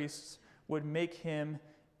of priests would make him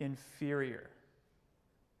inferior.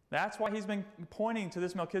 That's why he's been pointing to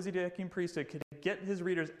this Melchizedekian priesthood, to get his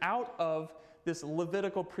readers out of this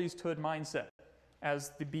Levitical priesthood mindset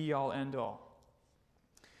as the be-all, end-all.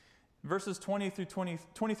 Verses 23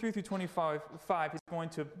 through 25, he's going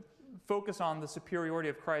to focus on the superiority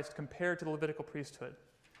of Christ compared to the Levitical priesthood.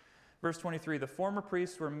 Verse 23, the former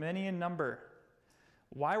priests were many in number.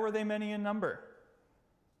 Why were they many in number?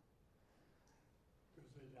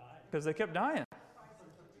 Because they kept dying.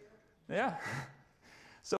 Yeah.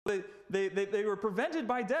 So they were prevented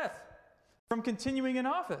by death from continuing in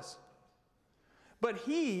office. But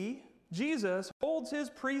he, Jesus, holds his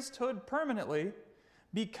priesthood permanently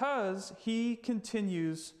because he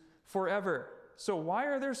continues forever. So why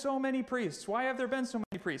are there so many priests? Why have there been so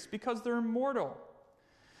many priests? Because they're immortal.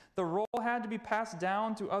 The role had to be passed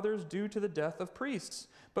down to others due to the death of priests.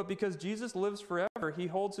 But because Jesus lives forever, he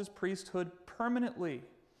holds his priesthood permanently.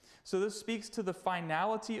 So this speaks to the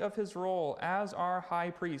finality of his role as our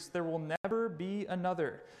high priest. There will never be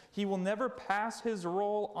another. He will never pass his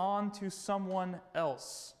role on to someone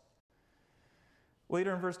else.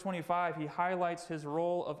 Later in verse 25, he highlights his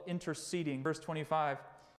role of interceding. Verse 25,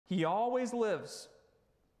 he always lives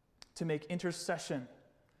to make intercession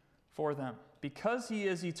for them. Because he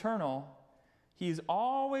is eternal, he is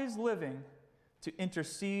always living to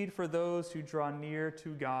intercede for those who draw near to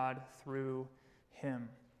God through him.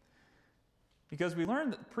 Because we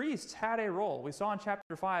learned that priests had a role. We saw in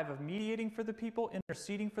chapter 5 of mediating for the people,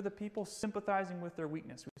 interceding for the people, sympathizing with their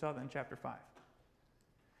weakness. We saw that in chapter 5.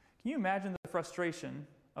 Can you imagine the frustration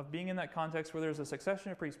of being in that context where there's a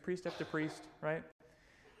succession of priests, priest after priest, right?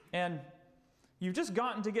 And you've just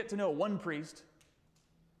gotten to get to know one priest,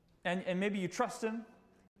 and maybe you trust him,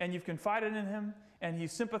 and you've confided in him, and you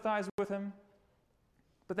sympathize with him,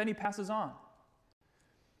 but then he passes on.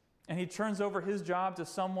 And he turns over his job to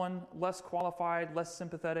someone less qualified, less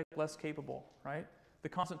sympathetic, less capable, right? The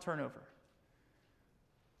constant turnover.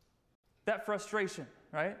 That frustration,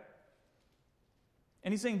 right?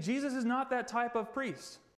 And he's saying Jesus is not that type of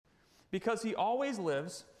priest. Because he always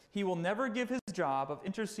lives, he will never give his job of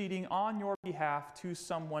interceding on your behalf to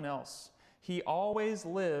someone else. He always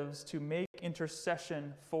lives to make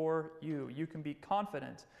intercession for you. You can be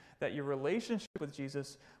confident that your relationship with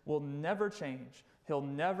Jesus will never change. He'll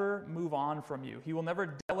never move on from you. He will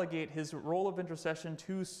never delegate his role of intercession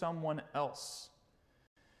to someone else.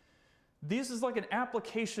 This is like an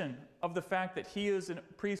application of the fact that he is a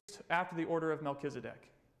priest after the order of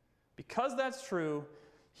Melchizedek. Because that's true,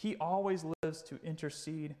 he always lives to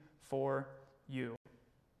intercede for you.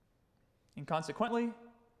 And consequently,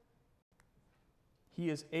 he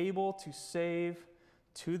is able to save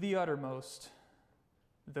to the uttermost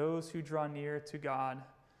those who draw near to God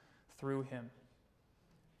through him.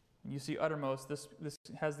 You see, uttermost, this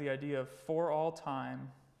has the idea of for all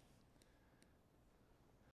time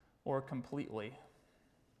or completely.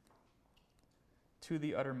 To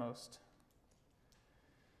the uttermost.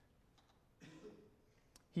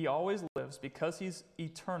 He always lives, because he's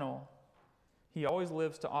eternal, he always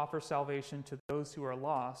lives to offer salvation to those who are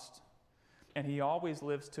lost, and he always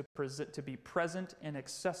lives to be present and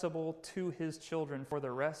accessible to his children for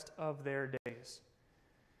the rest of their days.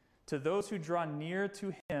 To those who draw near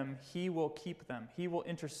to him, he will keep them. He will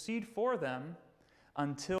intercede for them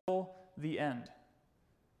until the end.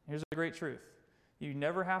 Here's a great truth. You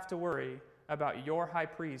never have to worry about your high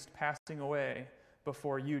priest passing away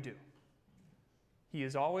before you do. He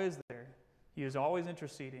is always there. He is always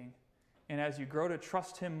interceding. And as you grow to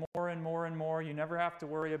trust him more and more and more, you never have to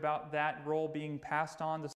worry about that role being passed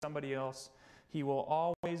on to somebody else. He will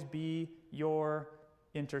always be your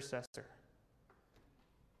intercessor.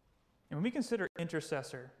 And when we consider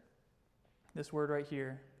intercessor, this word right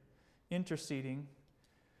here, interceding,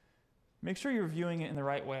 make sure you're viewing it in the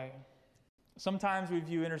right way. Sometimes we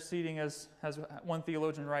view interceding as one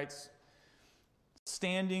theologian writes,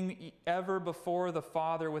 standing ever before the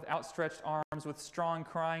Father with outstretched arms, with strong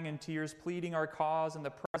crying and tears, pleading our cause in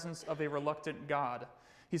the presence of a reluctant God.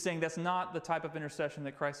 He's saying that's not the type of intercession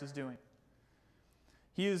that Christ is doing.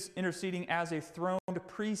 He is interceding as a throned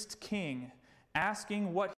priest king,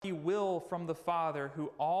 asking what he will from the Father,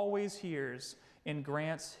 who always hears and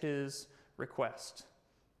grants his request,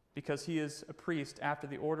 because he is a priest after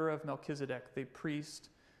the order of Melchizedek, the priest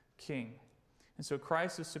king. And so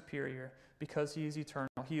Christ is superior because he is eternal.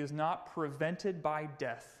 He is not prevented by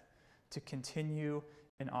death to continue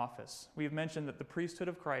in office. We have mentioned that the priesthood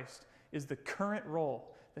of Christ is the current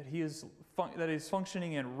role that he is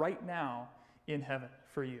functioning in right now in heaven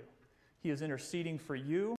for you. He is interceding for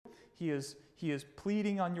you. He is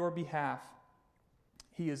pleading on your behalf.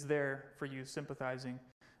 He is there for you, sympathizing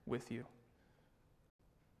with you.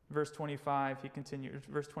 Verse 25, he continues.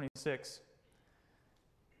 Verse 26,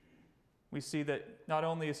 we see that not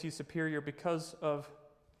only is he superior because of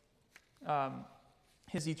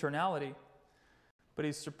his eternality, but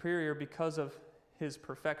he's superior because of his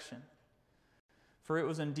perfection. For it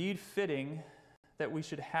was indeed fitting that we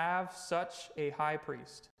should have such a high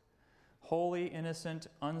priest, holy, innocent,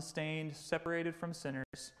 unstained, separated from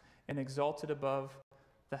sinners, and exalted above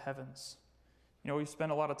the heavens. You know, we've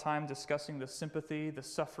spent a lot of time discussing the sympathy, the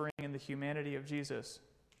suffering, and the humanity of Jesus.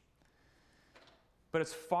 But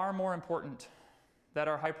it's far more important that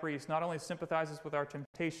our high priest not only sympathizes with our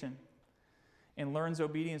temptation and learns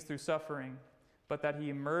obedience through suffering, but that he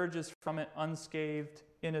emerges from it unscathed,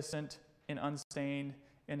 innocent, and unstained,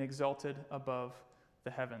 and exalted above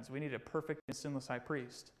the heavens. We need a perfect and sinless high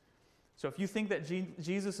priest. So if you think that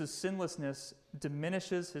Jesus' sinlessness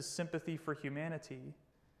diminishes his sympathy for humanity,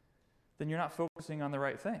 then you're not focusing on the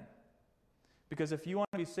right thing. Because if you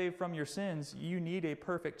want to be saved from your sins, you need a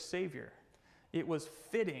perfect Savior. It was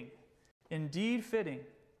fitting, indeed fitting,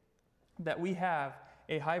 that we have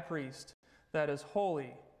a high priest that is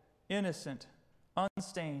holy, innocent,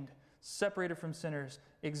 unstained, separated from sinners,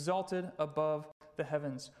 exalted above the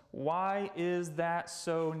heavens. Why is that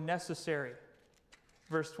so necessary?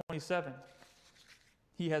 Verse 27,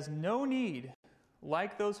 he has no need,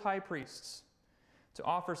 like those high priests, to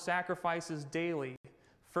offer sacrifices daily,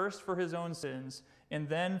 first for his own sins, and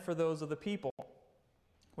then for those of the people.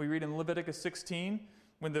 We read in Leviticus 16,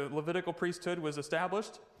 when the Levitical priesthood was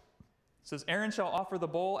established, it says, Aaron shall offer the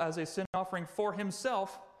bull as a sin offering for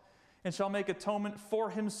himself, and shall make atonement for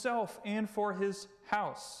himself and for his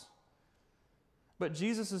house. But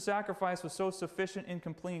Jesus' sacrifice was so sufficient and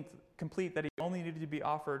complete that he only needed to be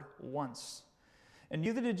offered once. And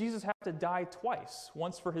neither did Jesus have to die twice,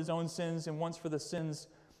 once for his own sins and once for the sins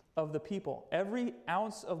of the people. Every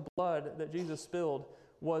ounce of blood that Jesus spilled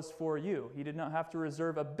was for you. He did not have to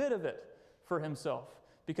reserve a bit of it for himself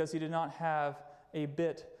because he did not have a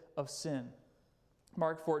bit of sin.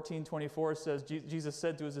 Mark 14:24 says, Jesus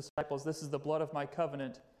said to his disciples, "This is the blood of my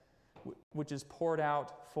covenant, which is poured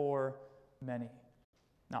out for many."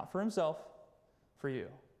 Not for himself, for you.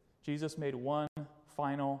 Jesus made one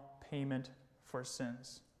final payment for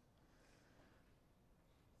sins.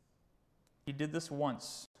 He did this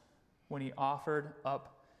once when he offered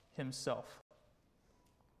up himself.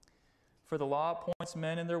 For the law appoints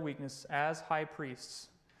men in their weakness as high priests,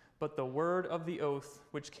 but the word of the oath,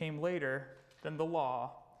 which came later than the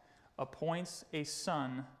law, appoints a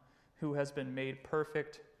son who has been made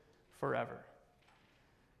perfect forever.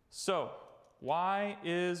 So, why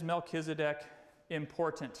is Melchizedek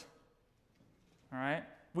important? All right?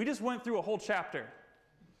 We just went through a whole chapter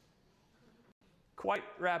quite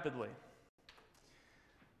rapidly.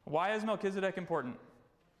 Why is Melchizedek important?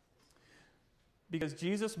 Because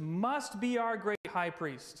Jesus must be our great high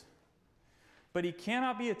priest, but he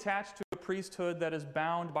cannot be attached to a priesthood that is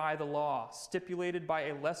bound by the law, stipulated by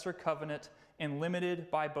a lesser covenant, and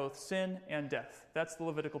limited by both sin and death. That's the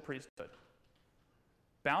Levitical priesthood.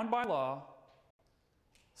 Bound by law,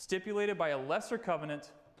 stipulated by a lesser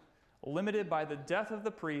covenant, limited by the death of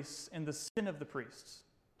the priests and the sin of the priests.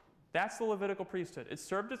 That's the Levitical priesthood. It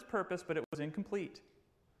served its purpose, but it was incomplete.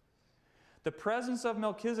 The presence of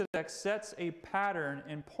Melchizedek sets a pattern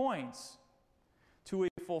and points to a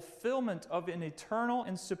fulfillment of an eternal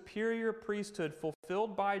and superior priesthood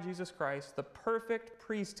fulfilled by Jesus Christ, the perfect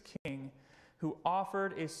priest-king, who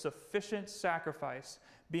offered a sufficient sacrifice,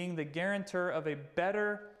 being the guarantor of a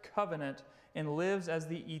better covenant, and lives as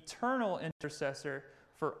the eternal intercessor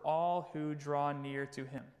for all who draw near to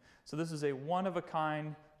him. So this is a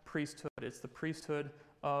one-of-a-kind priesthood. It's the priesthood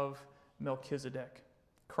of Melchizedek.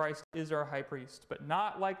 Christ is our high priest, but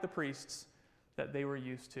not like the priests that they were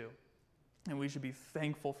used to. And we should be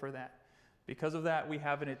thankful for that. Because of that, we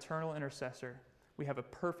have an eternal intercessor. We have a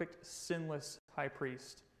perfect, sinless high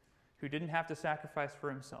priest who didn't have to sacrifice for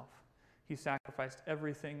himself. He sacrificed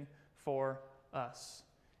everything for us.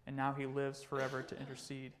 And now he lives forever to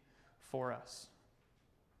intercede for us.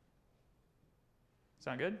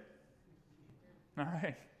 Sound good? All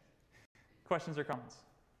right. Questions or comments?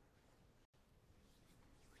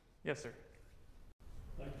 Yes, sir.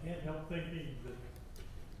 I can't help thinking that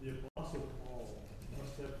the Apostle Paul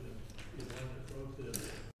must have been the one that wrote this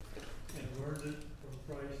and learned it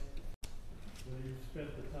from Christ when he spent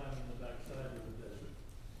the time in the backside of the desert.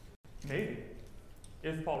 Maybe,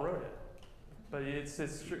 if Paul wrote it. But it's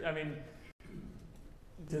true. I mean,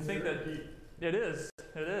 to think that it is,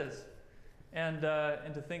 and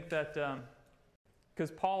to think that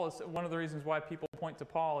because Paul is one of the reasons why people point to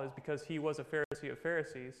Paul is because he was a Pharisee of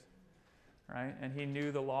Pharisees, right? And he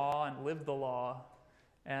knew the law and lived the law,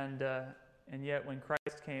 and yet when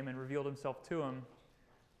Christ came and revealed himself to him,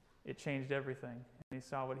 it changed everything. And he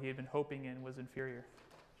saw what he had been hoping in was inferior.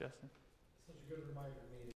 Justin. Such a good reminder to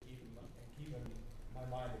me to keep in my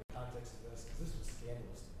mind the context of this, because this was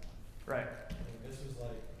scandalous to them. Right. I mean, this was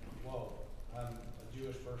like, whoa, I'm a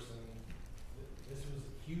Jewish person. This was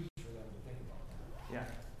huge for them to think about that. Yeah.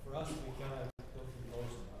 For us, we kind of go through the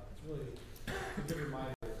motion about it. It's really a good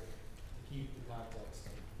reminder to keep the context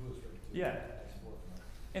of who it's written to. Yeah.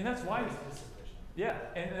 And that's why. Yeah,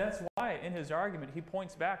 and that's why in his argument he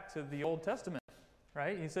points back to the Old Testament,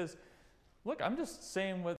 right? He says, look, I'm just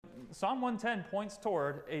saying what Psalm 110 points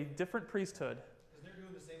toward a different priesthood. Because they're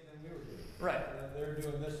doing the same thing we were doing. Right. They're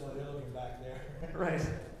doing this while they're looking back there. Right.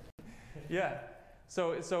 Yeah.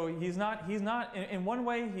 So he's not in one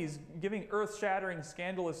way he's giving earth-shattering,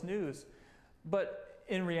 scandalous news, but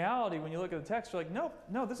in reality, when you look at the text, you're like,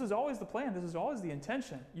 no, this is always the plan. This is always the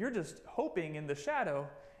intention. You're just hoping in the shadow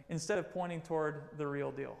instead of pointing toward the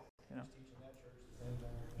real deal. You know? Teaching that church at the same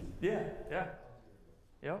time. Yeah.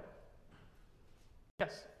 Yep.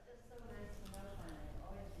 Yes. It's so nice to know, and I've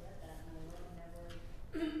always read that, and I really never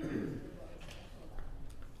knew what was special about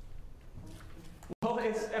it. Well,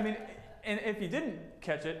 and if you didn't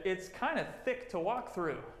catch it, it's kind of thick to walk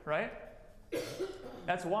through, right?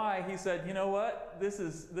 That's why he said, you know what? This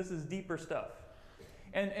is deeper stuff.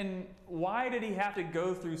 And why did he have to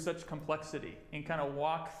go through such complexity and kind of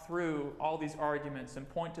walk through all these arguments and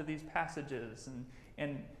point to these passages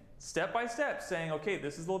and step by step saying, okay,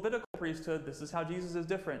 this is the Levitical priesthood, this is how Jesus is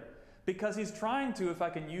different? Because he's trying to, if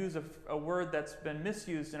I can use a word that's been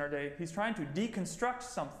misused in our day, he's trying to deconstruct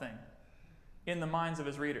something in the minds of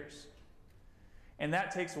his readers. And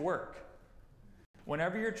that takes work.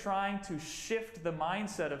 Whenever you're trying to shift the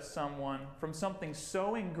mindset of someone from something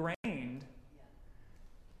so ingrained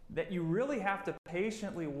that you really have to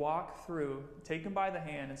patiently walk through, take them by the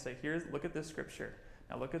hand and say, look at this scripture.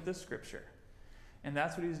 Now look at this scripture. And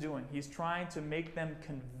that's what he's doing. He's trying to make them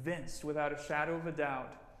convinced without a shadow of a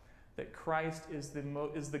doubt that Christ is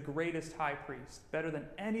the greatest high priest, better than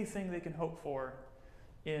anything they can hope for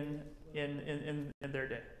in their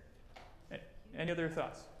day. Any other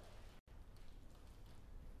thoughts?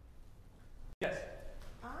 Yes?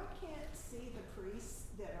 I can't see the priests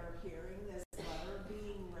that are hearing this letter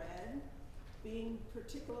being read being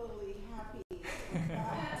particularly happy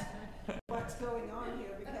about what's going on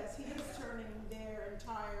here, because he is turning their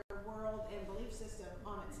entire world and belief system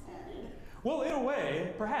on its head. Well, in a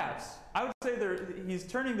way, perhaps. I would say he's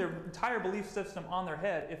turning their entire belief system on their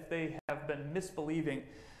head if they have been misbelieving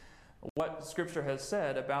what Scripture has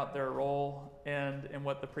said about their role and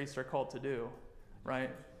what the priests are called to do. right?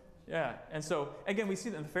 Yeah. And so, again, we see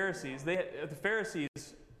that in the Pharisees. The Pharisees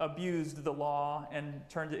abused the law and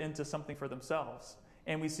turned it into something for themselves.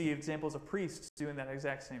 And we see examples of priests doing that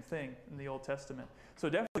exact same thing in the Old Testament. So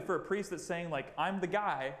definitely for a priest that's saying, like, I'm the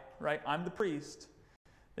guy, right? I'm the priest.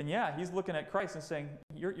 Then, yeah, he's looking at Christ and saying,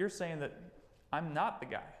 you're saying that I'm not the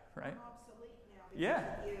guy, right? I'm obsolete now because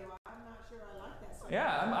Yeah. of you. I'm not sure I like that so much.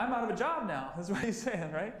 Yeah, I'm out of a job now. That's what he's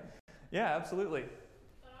saying, right? Yeah, absolutely.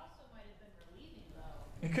 But also might have been relieving,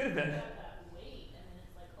 though. It could have been. You have that weight, and then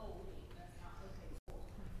it's like, oh, wait, that's not okay, cool.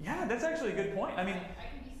 Yeah, that's actually a good point. I mean, I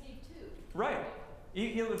can be saved too. right.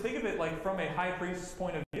 You think of it like from a high priest's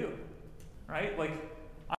point of view, right? Like,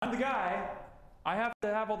 I'm the guy. I have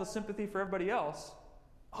to have all the sympathy for everybody else.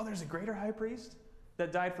 Oh, there's a greater high priest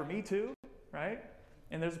that died for me too, right?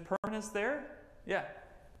 And there's permanence there. Yeah.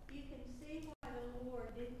 You can see why the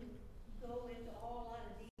Lord didn't go into a whole lot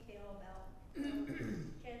of detail about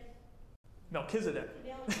Melchizedek.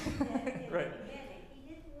 in Right. the beginning. He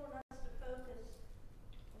didn't want us to focus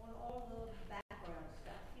on all the background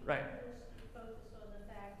stuff. He Right. wanted us to focus on the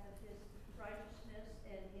fact of his righteousness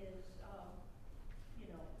and his,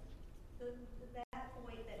 that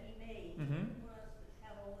point that he made. Mhm. He didn't want us to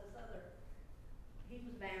have all this other. He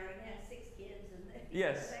was married, had 6 kids, and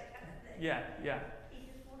Yes. that kind of thing. Yeah. He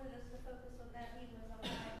just wanted us to focus on that. He was a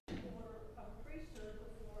high order of priesthood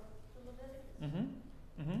before the Leviticus.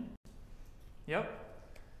 Mm-hmm. Yep.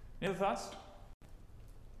 Any other thoughts?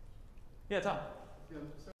 Yeah, Tom. Yeah,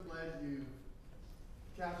 I'm so glad you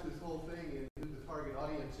captured this whole thing in who the target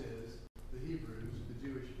audience is, the Hebrews, the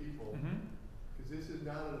Jewish people, Mm-hmm. because this is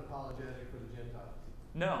not an apologetic for the Gentiles.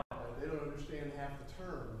 No. They don't understand half the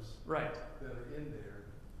terms Right. that are in there.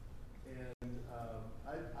 And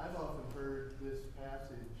I've often heard this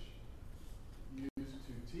passage used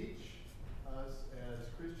to teach us as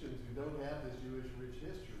Christians who don't have this Jewish rich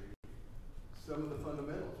history some of the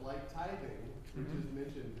fundamentals, like tithing, which is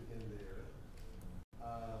mentioned in there.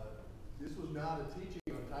 This was not a teaching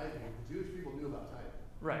on tithing. The Jewish people knew about tithing.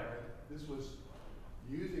 Right. This was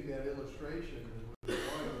using that illustration with the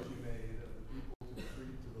one that you made of the people to the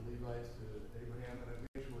priest, to the Levites, to Abraham, and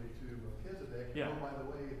eventually to Melchizedek. Yeah. Oh, by the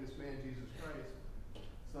way, this man Jesus Christ,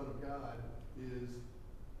 Son of God, is,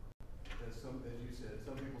 as you said,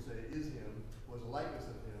 some people say is him, was a likeness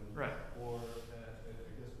of him. Right. Or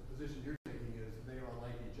I guess the position you're taking is they are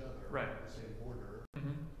like each other. Right. The same order.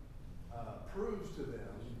 Mm-hmm. Proves to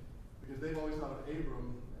them, because they've always thought of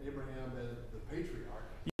Abraham as the patriarch.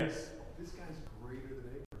 Yes. This guy's greater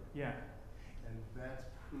than Abraham. Yeah. And that's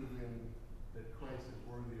proving that Christ is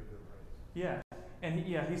worthy of their praise. Yeah. And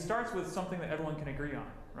he starts with something that everyone can agree on,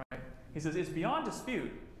 right? He says it's beyond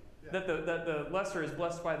dispute that the lesser is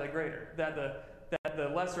blessed by the greater, that the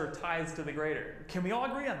lesser tithes to the greater. Can we all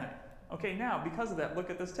agree on that? Okay, now because of that, look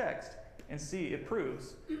at this text and see it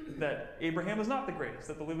proves that Abraham is not the greatest,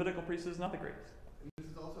 that the Levitical priesthood is not the greatest. And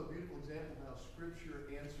this is also a beautiful example of how Scripture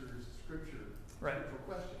answers Scripture, Right. scriptural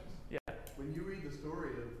questions. Yeah. When you read the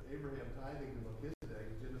story of Abraham tithing to Melchizedek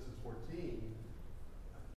in Genesis 14,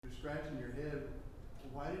 you're scratching your head,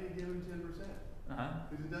 why did he give him 10%? Uh-huh.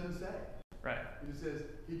 Because it doesn't say. Right. It just says,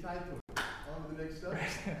 he tithed to him. On to the next study.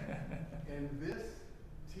 And this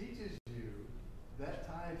teaches you that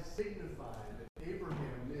tithe signified that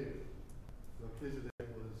Abraham knew Melchizedek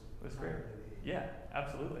was greater. higher than he. Yeah,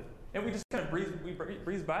 absolutely. And we just kind of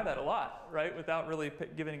breeze by that a lot, right, without really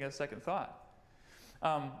giving it a second thought.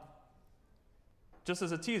 Just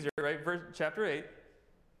as a teaser, right, chapter 8,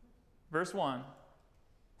 verse 1.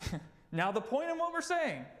 Now the point in what we're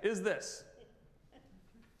saying is this.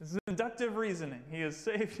 This is inductive reasoning. He has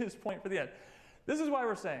saved his point for the end. This is why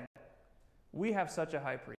we're saying we have such a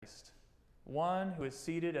high priest, one who is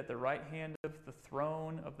seated at the right hand of the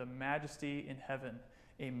throne of the majesty in heaven,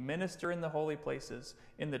 a minister in the holy places,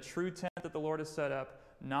 in the true tent that the Lord has set up,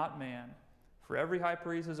 not man. For every high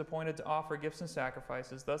priest is appointed to offer gifts and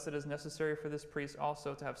sacrifices. Thus it is necessary for this priest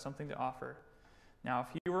also to have something to offer. Now, if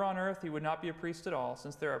he were on earth, he would not be a priest at all,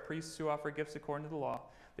 since there are priests who offer gifts according to the law.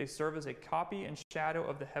 They serve as a copy and shadow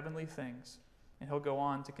of the heavenly things. And he'll go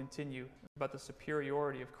on to continue about the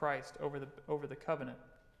superiority of Christ over the covenant.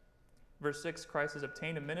 Verse 6, Christ has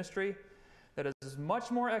obtained a ministry that is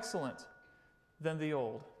much more excellent than the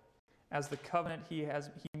old, as the covenant he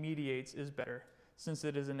mediates is better, since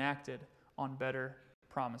it is enacted on better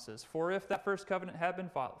promises. For if that first covenant had been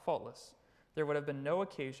faultless, there would have been no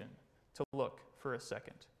occasion to look for a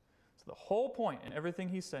second. So the whole point in everything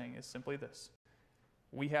he's saying is simply this.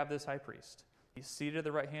 We have this high priest. He's seated at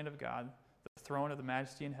the right hand of God, the throne of the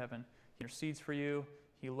majesty in heaven. He intercedes for you.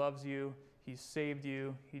 He loves you. He saved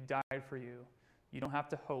you. He died for you. You don't have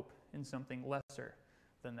to hope in something lesser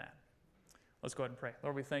than that. Let's go ahead and pray.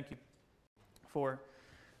 Lord, we thank you for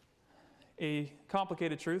a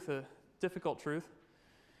complicated truth, a difficult truth,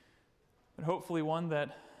 but hopefully one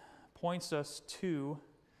that points us to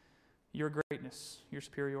your greatness, your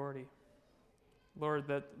superiority. Lord,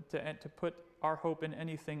 that to put our hope in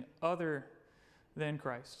anything other than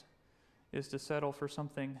Christ is to settle for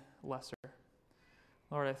something lesser.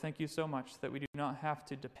 Lord, I thank you so much that we do not have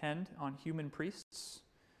to depend on human priests,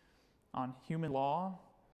 on human law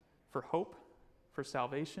for hope, for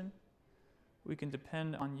salvation. We can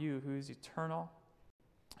depend on you, who is eternal,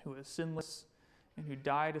 who is sinless, and who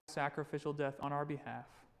died a sacrificial death on our behalf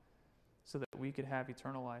so that we could have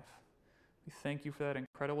eternal life. We thank you for that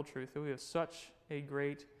incredible truth, that we have such a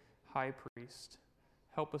great high priest.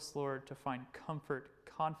 Help us, Lord, to find comfort,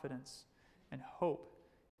 confidence, and hope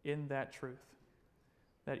in that truth.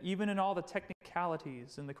 That even in all the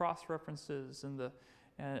technicalities and the cross-references and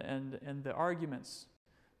the arguments,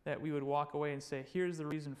 that we would walk away and say, here's the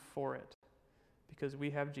reason for it. Because we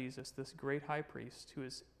have Jesus, this great high priest, who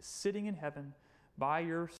is sitting in heaven by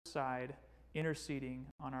your side, interceding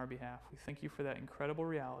on our behalf. We thank you for that incredible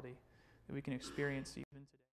reality that we can experience even today.